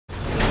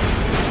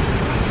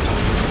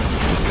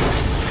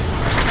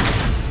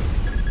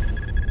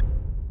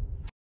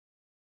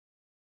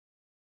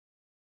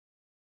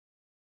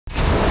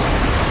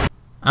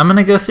I'm going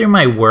to go through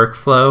my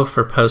workflow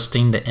for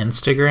posting to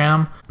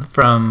Instagram.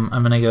 I'm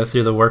going to go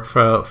through the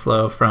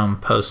workflow from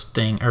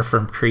posting or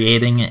from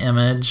creating an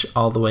image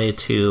all the way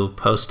to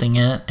posting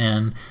it.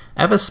 And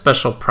I have a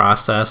special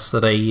process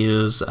that I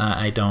use.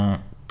 I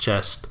don't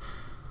just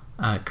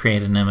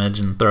create an image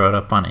and throw it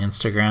up on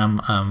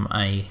Instagram.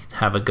 I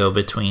have a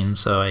go-between,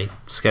 so I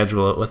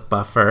schedule it with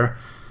Buffer.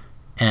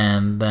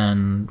 And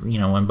then,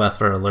 when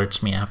Buffer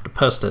alerts me, I have to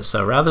post it.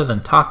 So rather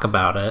than talk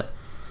about it,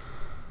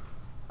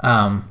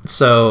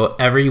 so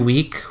every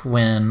week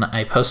when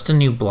I post a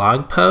new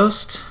blog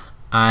post,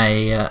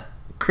 I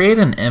create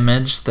an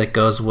image that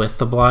goes with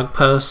the blog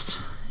post.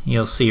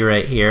 You'll see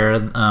right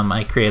here,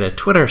 I create a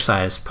Twitter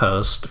size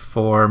post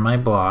for my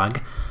blog,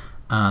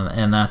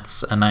 and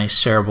that's a nice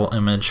shareable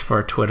image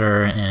for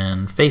Twitter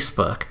and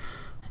Facebook.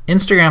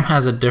 Instagram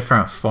has a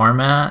different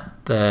format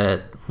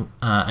that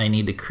I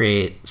need to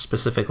create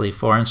specifically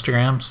for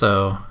Instagram,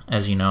 so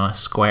as you know, a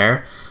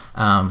square.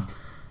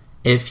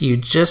 If you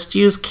just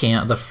use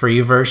the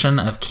free version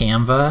of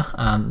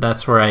Canva,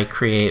 that's where I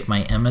create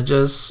my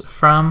images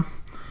from.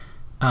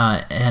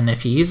 And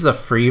if you use the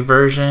free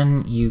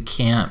version, you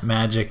can't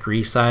magic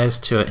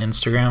resize to an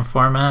Instagram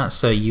format,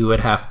 so you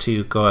would have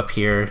to go up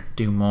here,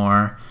 do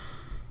more,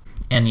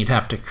 and you'd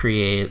have to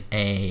create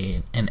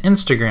an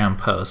Instagram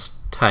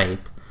post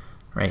type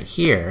right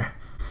here.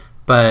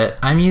 But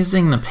I'm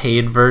using the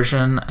paid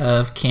version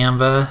of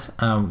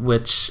Canva,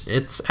 which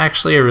it's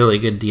actually a really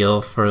good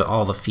deal for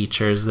all the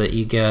features that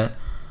you get.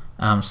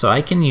 So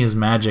I can use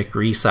magic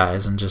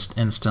resize and just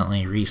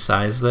instantly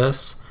resize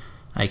this.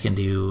 I can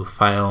do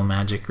file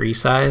magic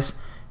resize,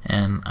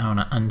 and I want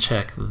to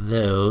uncheck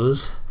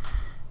those.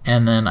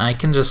 And then I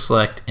can just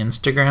select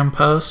Instagram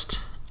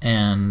post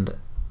and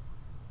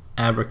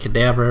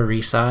abracadabra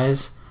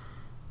resize.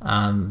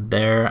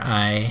 There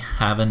I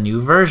have a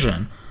new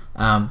version.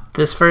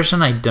 This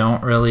version I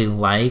don't really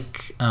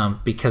like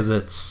because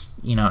it's,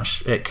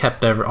 it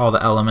kept all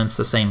the elements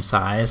the same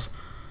size.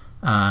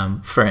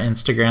 For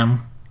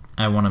Instagram,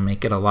 I want to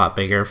make it a lot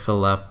bigger,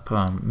 fill up,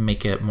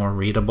 make it more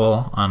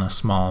readable on a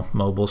small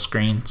mobile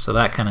screen, so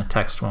that kind of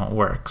text won't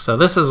work. So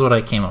this is what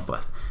I came up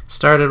with.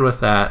 Started with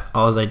that.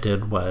 All I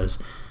did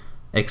was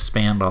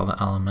expand all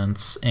the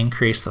elements,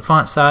 increase the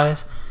font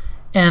size,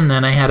 and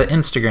then I had an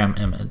Instagram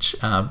image.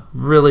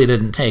 Really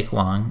didn't take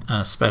long,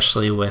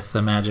 especially with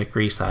the magic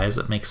resize.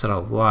 It makes it a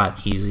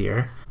lot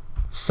easier.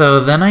 So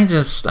then I'm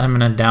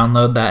going to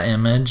download that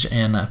image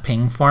in a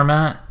PNG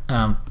format.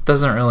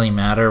 Doesn't really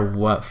matter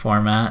what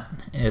format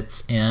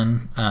it's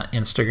in.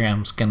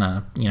 Instagram's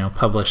gonna,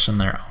 publish in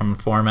their own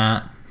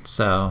format,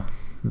 so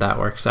that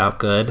works out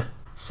good.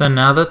 So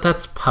now that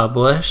that's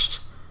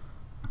published,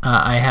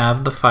 I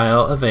have the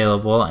file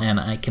available, and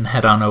I can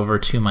head on over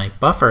to my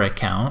Buffer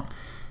account.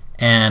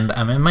 And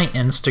I'm in my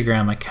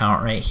Instagram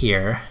account right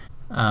here.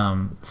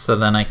 So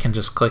then I can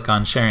just click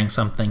on sharing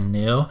something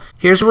new.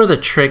 Here's where the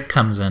trick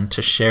comes in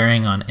to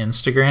sharing on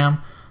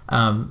Instagram.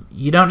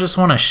 You don't just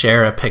want to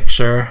share a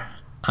picture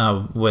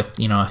with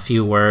a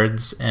few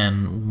words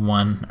and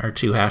 1 or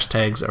 2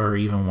 hashtags, or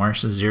even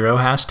worse, 0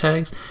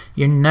 hashtags.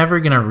 You're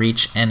never gonna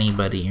reach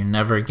anybody. You're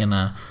never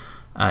gonna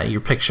your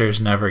picture is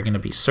never gonna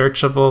be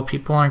searchable.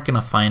 People aren't gonna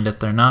find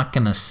it. They're not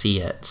gonna see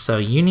it. So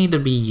you need to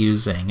be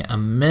using a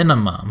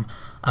minimum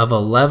of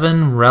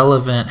 11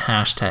 relevant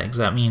hashtags.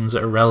 That means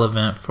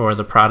relevant for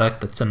the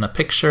product that's in the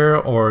picture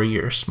or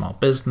your small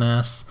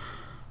business.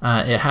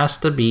 It has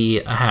to be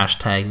a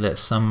hashtag that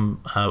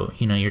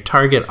your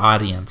target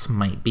audience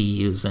might be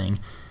using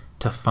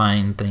to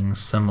find things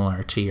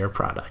similar to your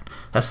product.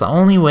 That's the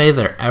only way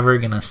they're ever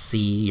gonna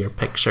see your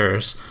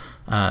pictures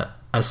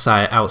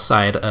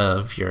outside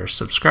of your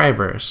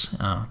subscribers.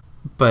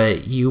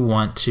 But you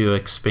want to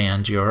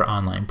expand your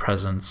online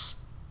presence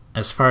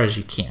as far as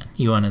you can.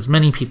 You want as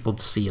many people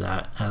to see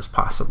that as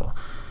possible.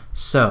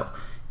 So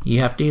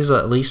you have to use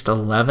at least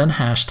 11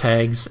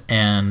 hashtags,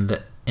 and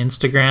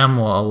Instagram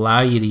will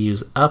allow you to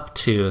use up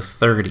to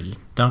 30.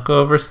 Don't go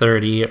over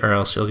 30 or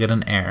else you'll get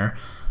an error.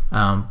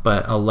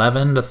 But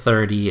 11 to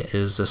 30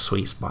 is a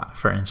sweet spot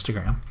for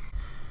Instagram.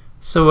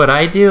 So what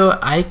I do,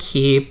 I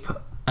keep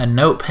a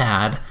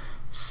notepad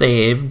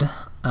saved,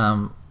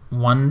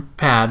 one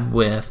pad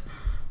with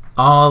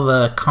all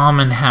the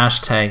common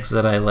hashtags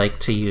that I like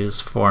to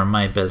use for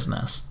my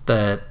business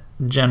that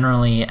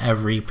generally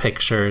every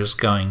picture is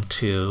going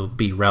to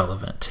be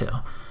relevant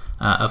to.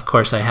 Of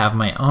course, I have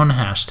my own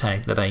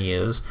hashtag that I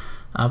use,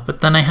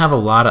 but then I have a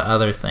lot of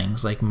other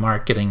things, like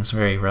marketing's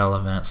very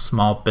relevant,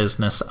 small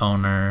business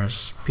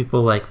owners,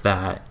 people like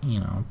that,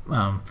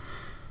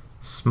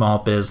 small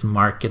biz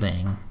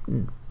marketing.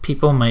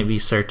 People might be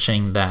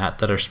searching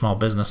that are small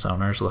business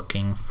owners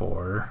looking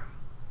for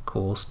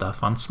cool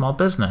stuff on small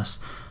business.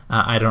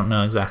 I don't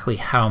know exactly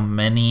how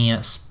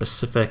many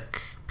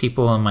specific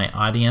people in my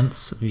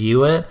audience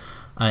view it.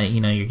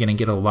 You're going to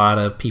get a lot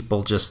of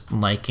people just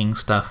liking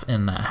stuff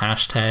in that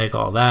hashtag,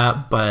 all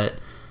that, but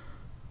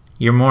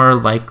you're more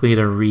likely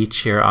to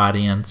reach your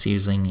audience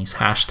using these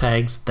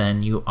hashtags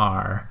than you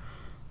are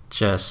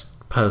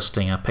just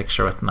posting a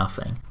picture with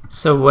nothing.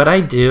 So what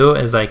I do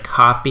is I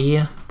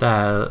copy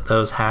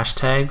those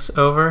hashtags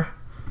over.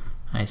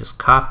 I just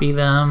copy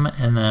them,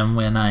 and then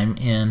when I'm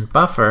in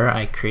Buffer,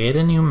 I create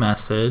a new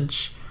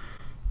message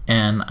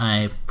and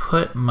I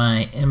put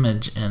my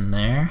image in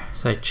there.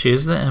 So I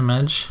choose the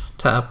image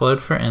to upload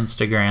for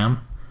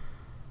Instagram,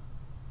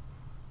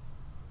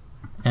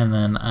 and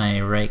then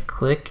I right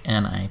click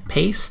and I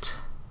paste.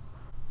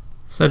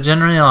 So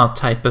generally I'll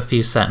type a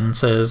few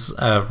sentences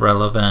of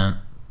relevant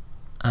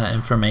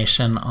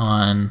information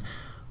on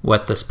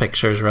what this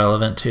picture is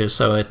relevant to.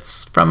 So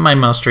it's from my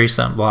most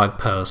recent blog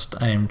post.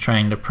 I'm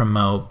trying to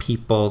promote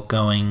people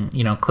going,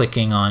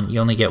 clicking on, you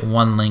only get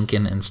one link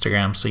in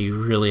Instagram, so you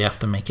really have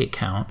to make it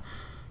count.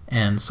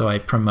 And so I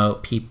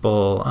promote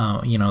people,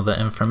 the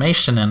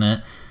information in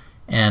it,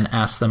 and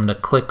ask them to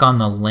click on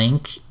the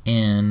link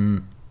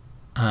in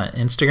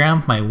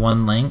Instagram, my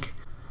one link.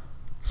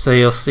 So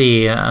you'll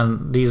see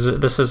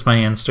this is my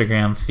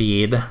Instagram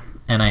feed,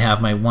 and I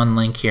have my one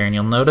link here, and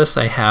you'll notice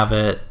I have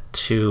it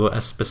to a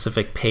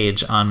specific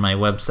page on my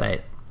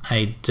website.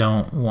 I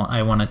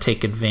want to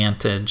take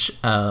advantage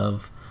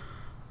of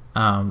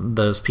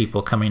those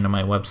people coming to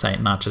my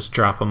website, not just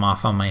drop them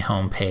off on my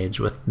home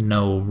page with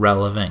no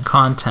relevant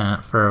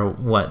content for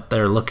what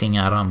they're looking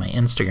at on my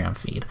Instagram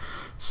feed.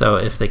 So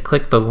if they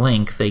click the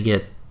link, they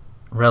get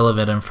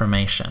relevant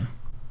information.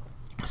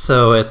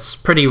 So it's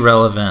pretty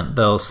relevant.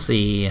 They'll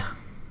see,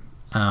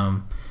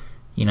 welcome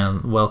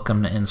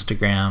to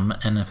Instagram,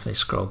 and if they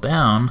scroll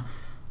down,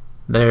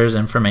 there's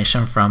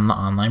information from the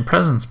online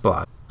presence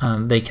blog.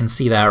 They can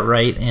see that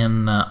right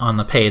on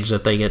the page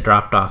that they get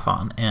dropped off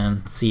on,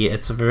 and see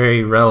it's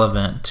very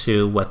relevant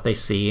to what they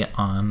see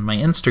on my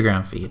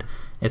Instagram feed.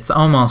 It's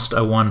almost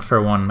a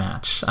one-for-one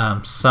match.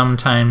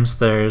 Sometimes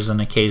there's an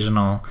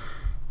occasional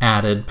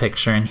added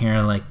picture in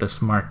here, like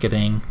this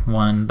marketing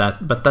one,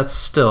 but that's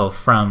still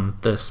from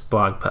this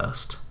blog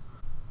post.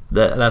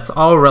 That's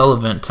all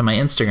relevant to my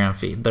Instagram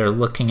feed. They're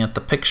looking at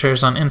the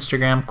pictures on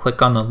Instagram, click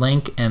on the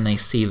link, and they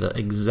see the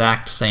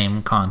exact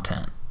same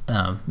content.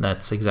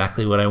 That's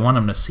exactly what I want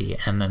them to see,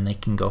 and then they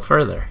can go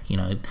further.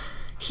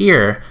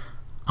 Here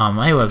on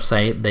my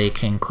website, they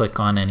can click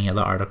on any of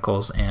the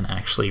articles and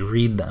actually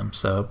read them,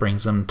 so it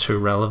brings them to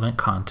relevant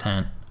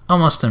content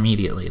almost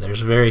immediately.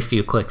 There's very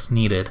few clicks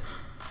needed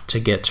to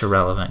get to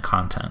relevant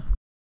content.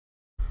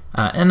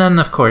 And then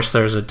of course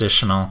there's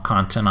additional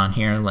content on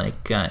here,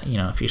 like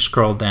if you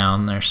scroll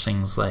down, there's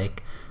things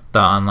like the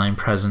online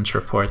presence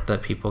report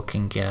that people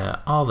can get,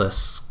 all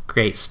this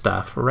great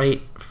stuff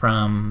right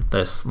from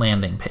this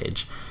landing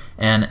page.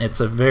 And it's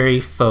a very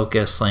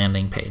focused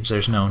landing page.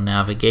 There's no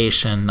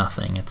navigation,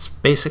 nothing. It's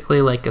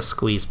basically like a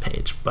squeeze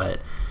page, but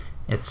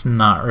it's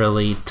not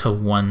really to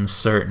one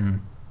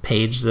certain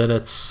page that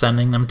it's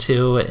sending them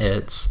to.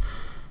 It's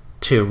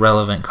to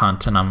relevant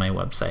content on my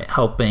website,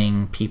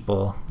 helping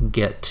people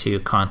get to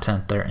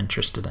content they're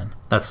interested in.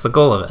 That's the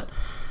goal of it.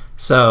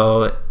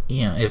 So,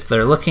 if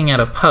they're looking at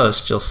a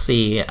post, you'll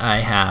see I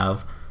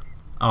have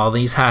all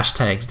these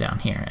hashtags down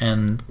here.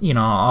 And,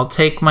 I'll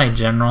take my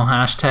general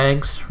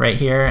hashtags right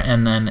here,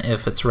 and then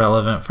if it's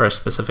relevant for a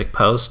specific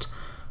post,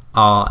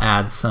 I'll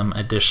add some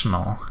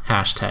additional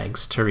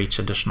hashtags to reach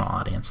additional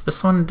audience.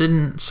 This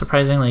one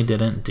surprisingly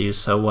didn't do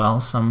so well.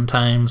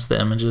 Sometimes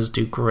the images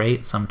do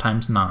great,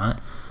 sometimes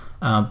not.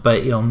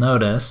 But you'll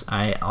notice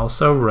I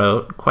also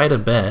wrote quite a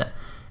bit,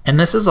 and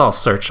this is all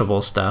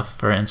searchable stuff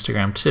for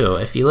Instagram too.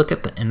 If you look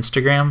at the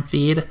Instagram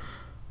feed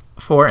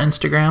for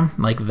Instagram,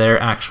 like their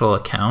actual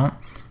account,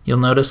 you'll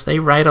notice they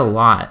write a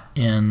lot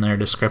in their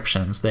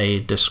descriptions. They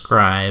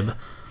describe,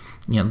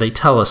 they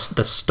tell us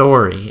the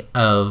story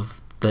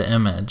of the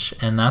image,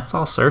 and that's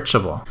all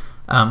searchable.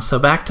 So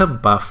back to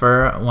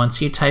Buffer,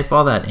 once you type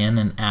all that in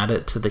and add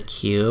it to the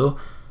queue,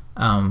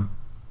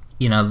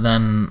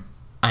 then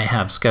I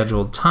have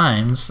scheduled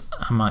times.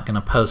 I'm not going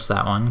to post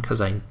that one because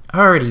I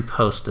already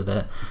posted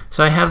it.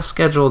 So I have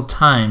scheduled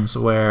times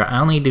where I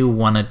only do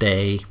one a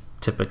day,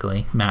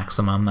 typically,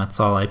 maximum. That's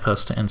all I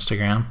post to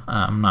Instagram.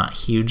 I'm not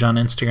huge on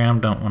Instagram,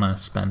 don't want to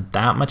spend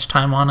that much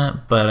time on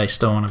it, but I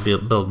still want to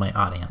build my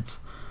audience.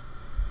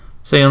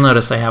 So you'll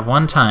notice I have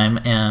one time,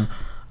 and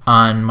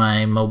on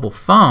my mobile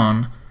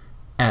phone,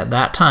 at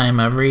that time,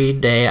 every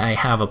day I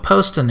have a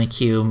post in the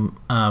queue,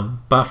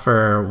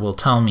 Buffer will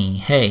tell me,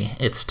 hey,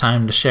 it's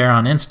time to share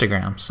on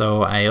Instagram.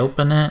 So I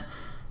open it,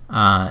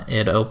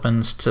 it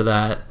opens to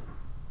that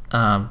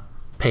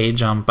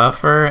page on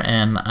Buffer,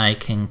 and I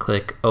can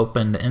click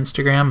open to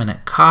Instagram, and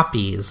it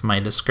copies my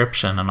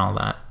description and all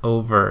that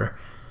over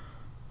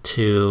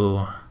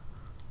to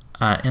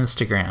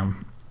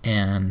Instagram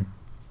and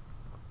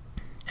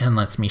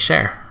lets me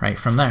share right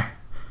from there.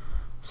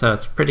 So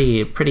it's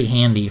pretty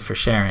handy for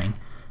sharing.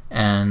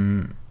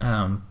 And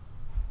I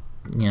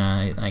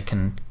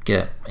can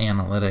get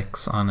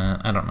analytics on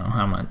it. I don't know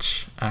how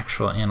much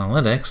actual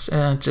analytics.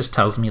 It just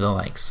tells me the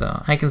likes,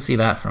 so I can see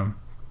that from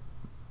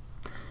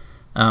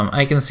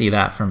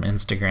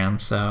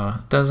Instagram. So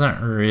it doesn't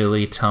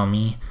really tell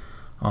me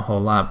a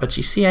whole lot, but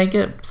you see I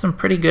get some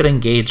pretty good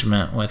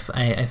engagement with.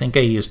 I think I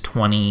used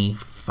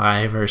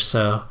 25 or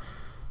so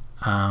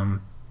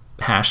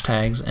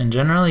hashtags and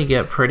generally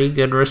get pretty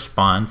good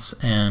response,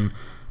 and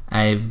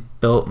I've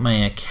built my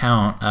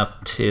account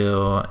up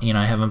to,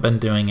 I haven't been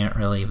doing it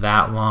really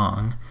that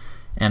long,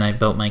 and I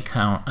built my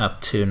account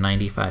up to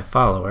 95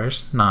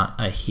 followers. Not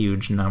a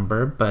huge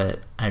number, but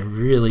I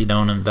really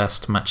don't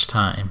invest much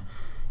time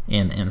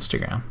in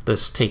Instagram.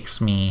 This takes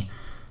me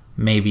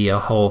maybe a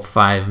whole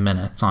 5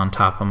 minutes on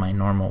top of my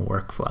normal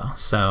workflow.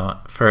 So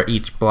for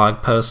each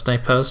blog post I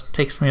post, it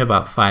takes me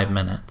about 5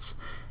 minutes,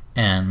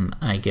 and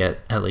I get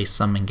at least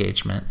some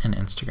engagement in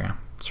Instagram.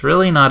 It's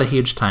really not a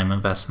huge time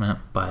investment,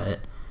 but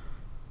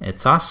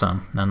it's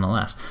awesome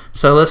nonetheless.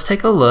 So let's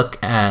take a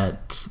look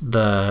at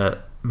the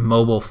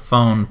mobile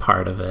phone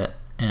part of it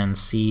and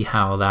see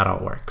how that all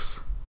works.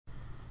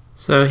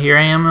 So here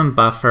I am in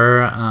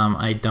Buffer.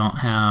 I don't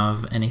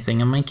have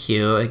anything in my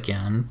queue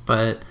again,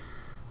 but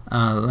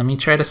let me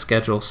try to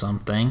schedule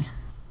something.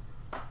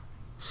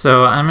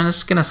 So I'm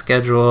just going to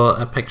schedule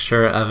a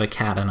picture of a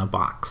cat in a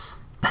box.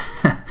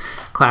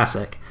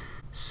 Classic.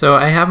 So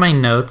I have my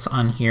notes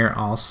on here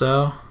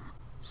also.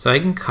 So I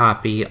can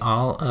copy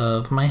all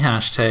of my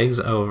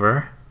hashtags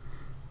over,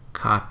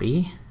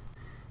 copy,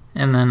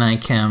 and then I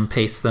can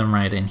paste them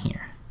right in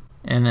here.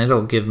 And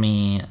it'll give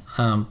me,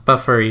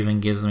 Buffer even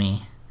gives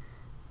me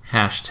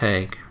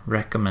hashtag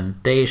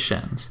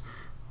recommendations,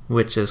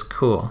 which is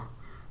cool.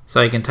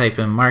 So I can type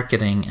in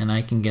marketing and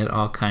I can get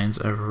all kinds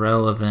of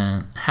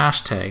relevant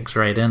hashtags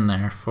right in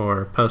there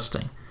for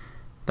posting.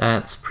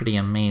 That's pretty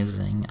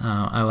amazing.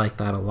 I like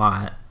that a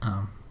lot.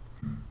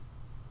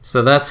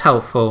 So that's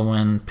helpful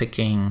when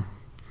picking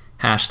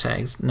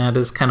hashtags. Now it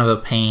is kind of a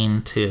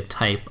pain to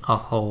type a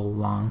whole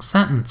long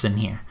sentence in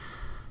here.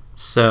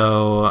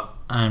 So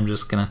I'm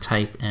just going to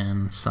type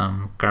in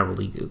some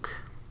gobbledygook.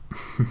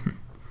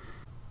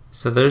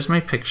 So there's my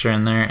picture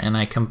in there, and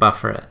I can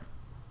buffer it.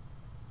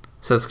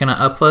 So it's going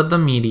to upload the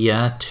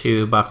media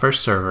to Buffer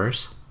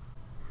servers.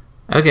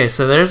 Okay,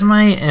 so there's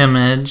my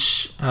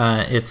image.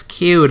 It's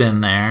queued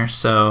in there,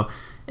 so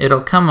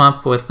it'll come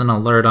up with an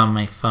alert on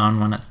my phone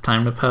when it's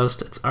time to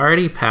post. It's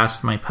already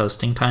past my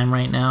posting time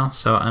right now,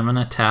 so I'm going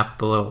to tap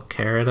the little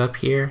caret up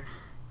here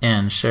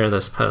and share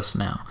this post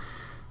now.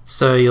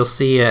 So you'll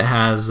see it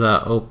has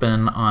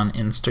open on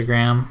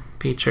Instagram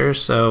feature.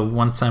 So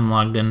once I'm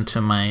logged into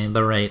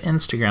the right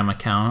Instagram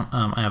account,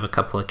 I have a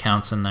couple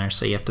accounts in there,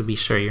 so you have to be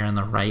sure you're in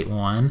the right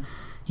one.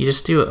 You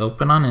just do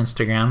open on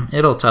Instagram.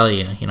 It'll tell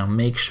you,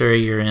 make sure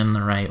you're in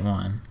the right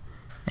one,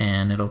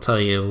 and it'll tell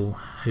you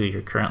who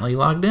you're currently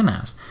logged in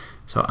as.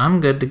 So I'm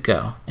good to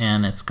go,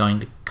 and it's going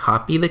to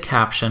copy the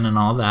caption and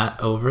all that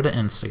over to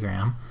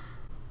Instagram.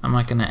 I'm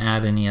not going to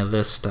add any of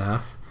this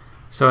stuff,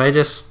 so I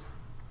just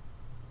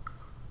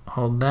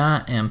hold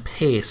that and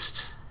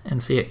paste,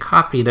 and see it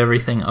copied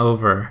everything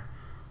over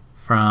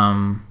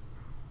from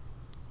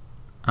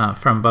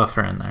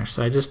Buffer in there.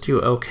 So I just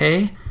do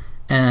OK,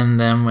 and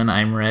then when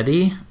I'm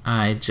ready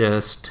I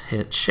just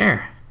hit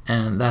share,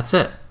 and that's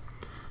it.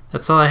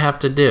 That's all I have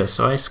to do.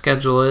 So I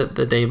schedule it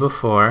the day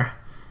before,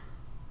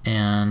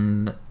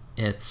 and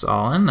it's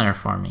all in there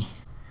for me.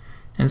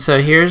 And so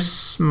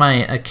here's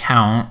my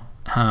account,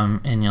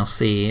 and you'll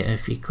see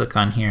if you click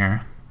on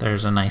here,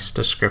 there's a nice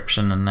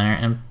description in there,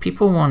 and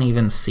people won't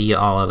even see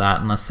all of that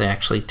unless they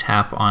actually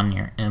tap on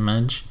your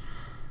image.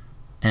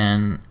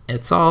 And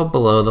it's all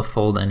below the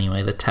fold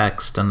anyway, the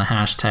text and the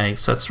hashtags,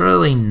 so it's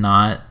really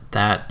not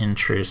that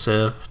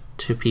intrusive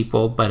to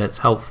people, but it's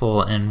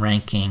helpful in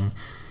ranking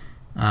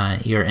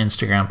your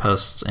Instagram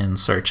posts in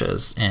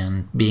searches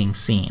and being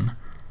seen.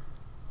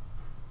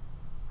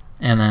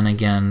 And then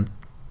again,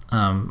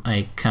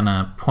 I kind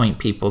of point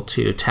people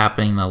to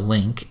tapping the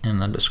link in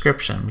the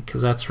description,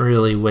 because that's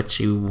really what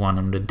you want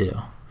them to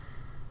do.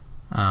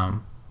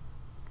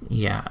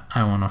 Yeah,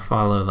 I want to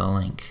follow the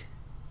link.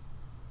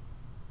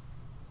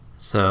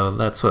 So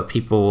that's what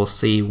people will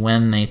see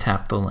when they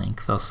tap the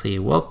link. They'll see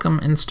welcome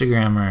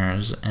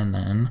Instagrammers, and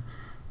then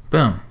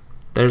boom,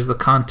 there's the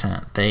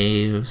content.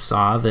 They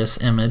saw this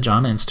image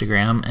on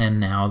Instagram, and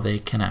now they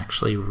can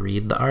actually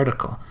read the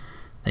article.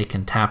 They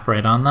can tap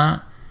right on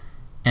that,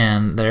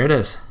 and there it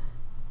is.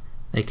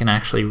 They can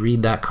actually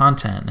read that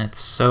content.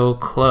 It's so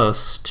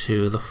close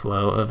to the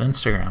flow of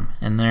Instagram,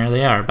 and there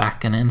they are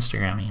back in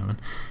Instagram even.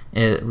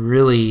 It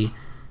really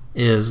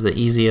is the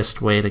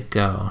easiest way to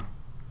go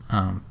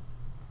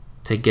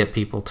to get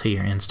people to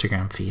your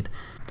Instagram feed.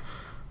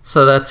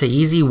 So that's an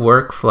easy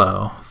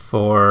workflow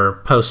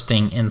for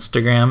posting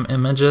Instagram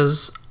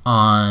images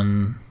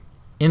on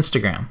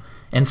Instagram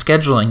and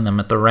scheduling them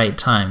at the right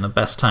time, the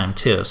best time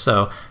too.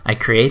 So I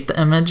create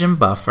the image in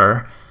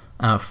Buffer.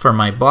 For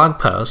my blog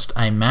post,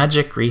 I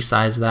magic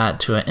resize that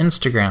to an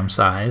Instagram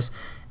size,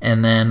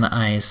 and then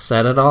I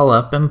set it all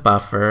up in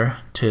Buffer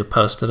to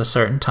post at a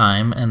certain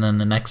time, and then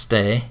the next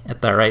day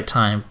at that right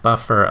time,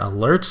 Buffer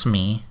alerts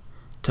me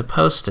to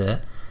post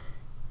it,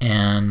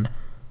 and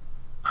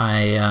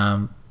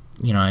I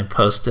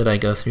post it, I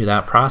go through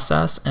that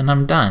process, and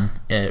I'm done.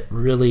 It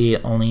really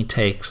only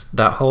takes,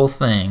 that whole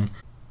thing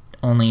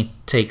only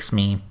takes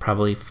me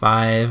probably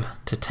 5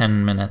 to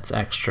 10 minutes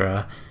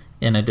extra,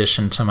 in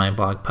addition to my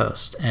blog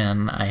post,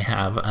 and I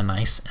have a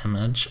nice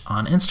image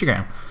on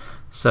Instagram.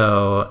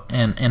 So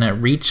and it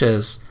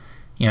reaches,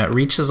 it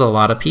reaches a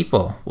lot of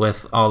people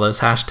with all those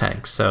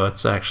hashtags. So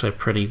it's actually a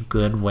pretty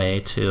good way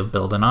to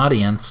build an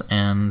audience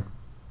and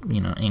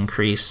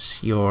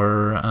increase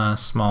your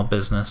small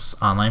business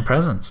online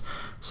presence.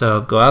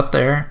 So go out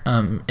there.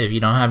 If you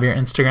don't have your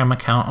Instagram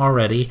account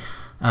already,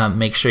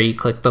 make sure you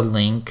click the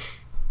link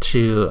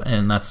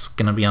and that's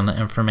going to be on the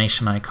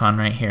information icon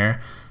right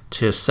here,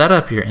 to set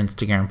up your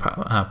Instagram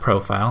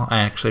profile. I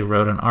actually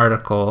wrote an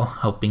article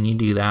helping you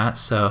do that,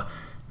 so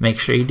make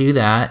sure you do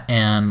that.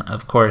 And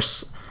of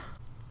course,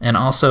 and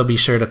also be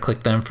sure to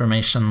click the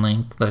information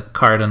link, the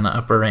card in the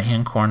upper right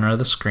hand corner of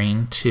the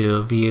screen,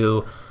 to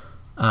view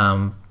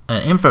an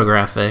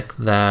infographic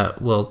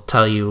that will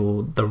tell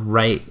you the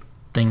right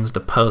things to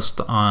post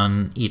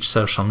on each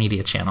social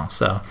media channel.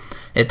 So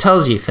it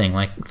tells you things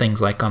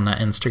like on that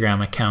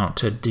Instagram account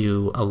to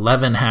do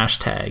 11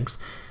 hashtags,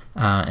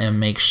 and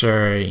make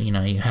sure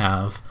you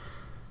have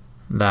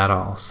that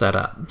all set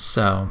up.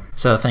 So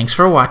thanks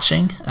for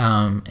watching,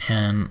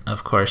 and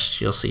of course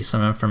you'll see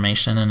some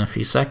information in a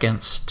few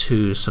seconds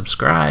to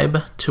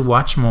subscribe to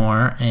watch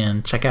more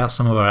and check out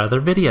some of our other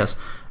videos.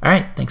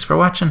 Alright, thanks for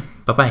watching.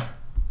 Bye-bye.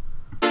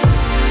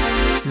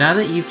 Now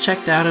that you've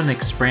checked out an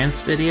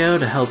Exprance video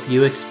to help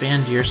you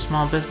expand your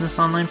small business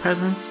online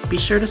presence, be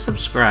sure to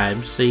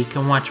subscribe so you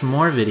can watch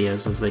more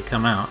videos as they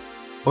come out.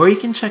 Or you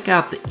can check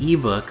out the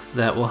ebook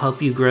that will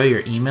help you grow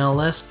your email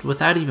list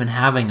without even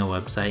having a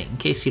website in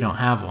case you don't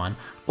have one.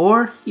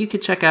 Or you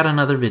could check out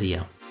another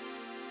video.